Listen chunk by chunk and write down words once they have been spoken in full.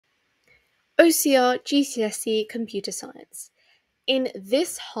OCR GCSE Computer Science. In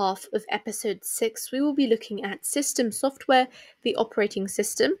this half of episode 6, we will be looking at system software, the operating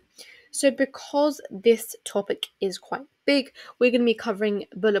system. So because this topic is quite big, we're going to be covering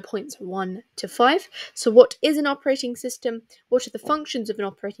bullet points 1 to 5. So what is an operating system? What are the functions of an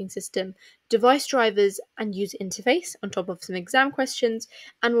operating system? Device drivers and user interface, on top of some exam questions.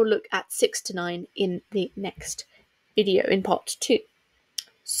 And we'll look at 6 to 9 in the next video in part 2.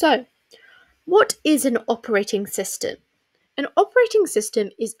 So, what is an operating system? An operating system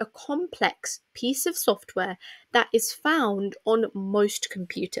is a complex piece of software that is found on most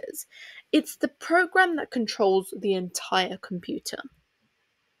computers. It's the program that controls the entire computer.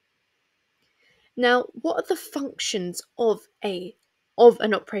 Now, what are the functions of an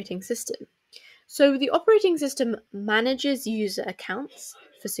operating system? So the operating system manages user accounts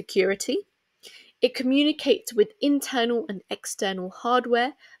for security. It communicates with internal and external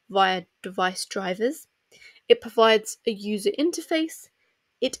hardware via device drivers. It provides a user interface.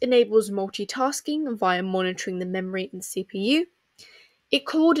 It enables multitasking via monitoring the memory and CPU. It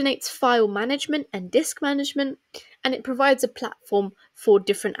coordinates file management and disk management, and it provides a platform for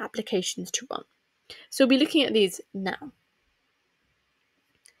different applications to run. So we'll be looking at these now.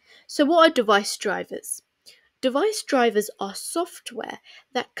 So what are device drivers? Device drivers are software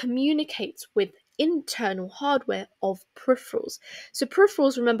that communicates with internal hardware of peripherals. So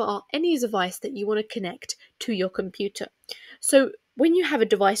peripherals, remember, are any device that you want to connect to your computer. So when you have a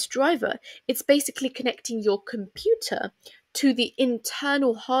device driver, it's basically connecting your computer to the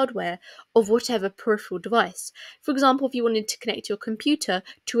internal hardware of whatever peripheral device. For example, if you wanted to connect your computer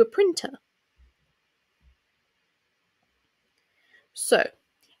to a printer. So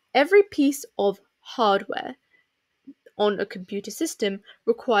every piece of hardware on a computer system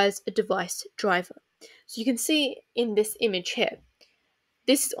requires a device driver. So you can see in this image here,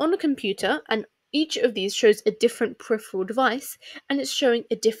 this is on a computer and each of these shows a different peripheral device and it's showing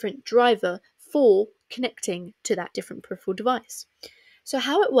a different driver for connecting to that different peripheral device. So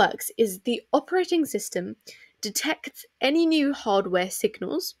how it works is the operating system detects any new hardware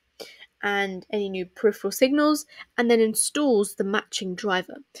signals and any new peripheral signals, and then installs the matching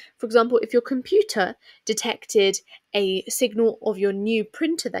driver. For example, if your computer detected a signal of your new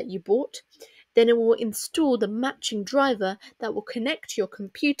printer that you bought, then it will install the matching driver that will connect your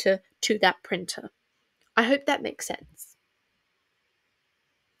computer to that printer. I hope that makes sense.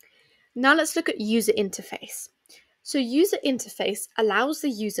 Now let's look at user interface. So user interface allows the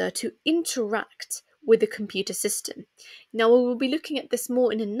user to interact with the computer system. Now we will be looking at this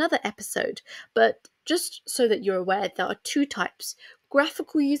more in another episode, but just so that you're aware, there are two types: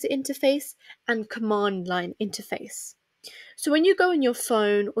 graphical user interface and command line interface. So when you go on your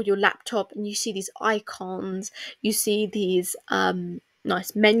phone or your laptop and you see these icons, you see these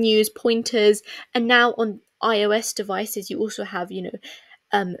nice menus, pointers, and now on iOS devices you also have,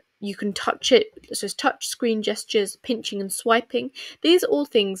 you can touch it, so it's touch screen gestures, pinching and swiping. These are all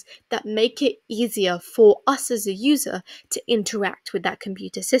things that make it easier for us as a user to interact with that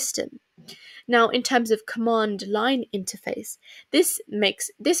computer system. Now, in terms of command line interface, this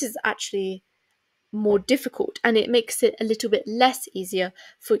is actually more difficult and it makes it a little bit less easier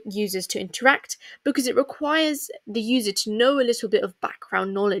for users to interact because it requires the user to know a little bit of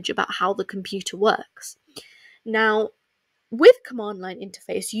background knowledge about how the computer works. Now, with command line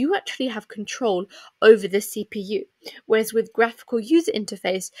interface, you actually have control over the CPU, whereas with graphical user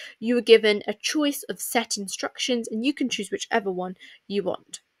interface, you are given a choice of set instructions and you can choose whichever one you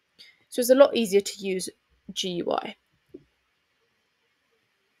want. So it's a lot easier to use GUI.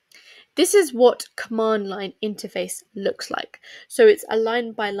 This is what command line interface looks like. So it's a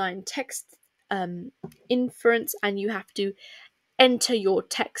line by line text inference, and you have to enter your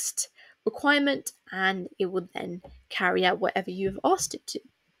text requirement and it will then carry out whatever you've asked it to.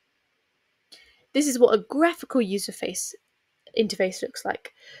 This is what a graphical user interface looks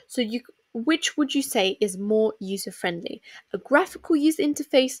like. So which would you say is more user friendly? A graphical user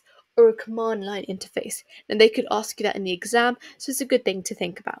interface or a command line interface? And they could ask you that in the exam, so it's a good thing to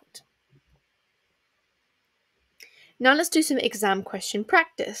think about. Now let's do some exam question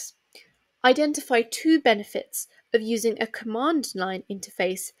practice. Identify two benefits of using a command line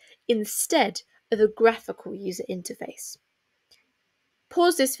interface instead of a graphical user interface.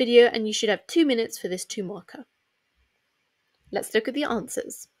 Pause this video and you should have 2 minutes for this 2-marker. Let's look at the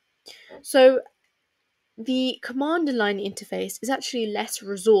answers. So the command line interface is actually less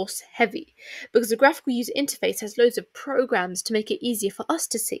resource heavy because the graphical user interface has loads of programs to make it easier for us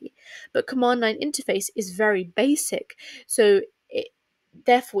to see, but command line interface is very basic, so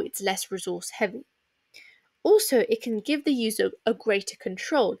therefore it's less resource heavy. Also, it can give the user a greater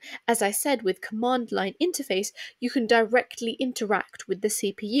control. As I said, with command line interface, you can directly interact with the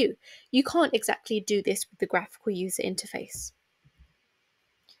CPU. You can't exactly do this with the graphical user interface.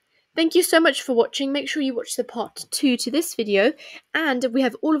 Thank you so much for watching. Make sure you watch the part 2 to this video, and we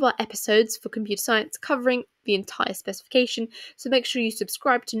have all of our episodes for computer science covering the entire specification, so make sure you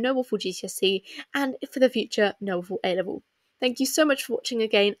subscribe to Know All for GCSE and for the future Know All for A-Level. Thank you so much for watching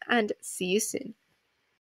again, and see you soon.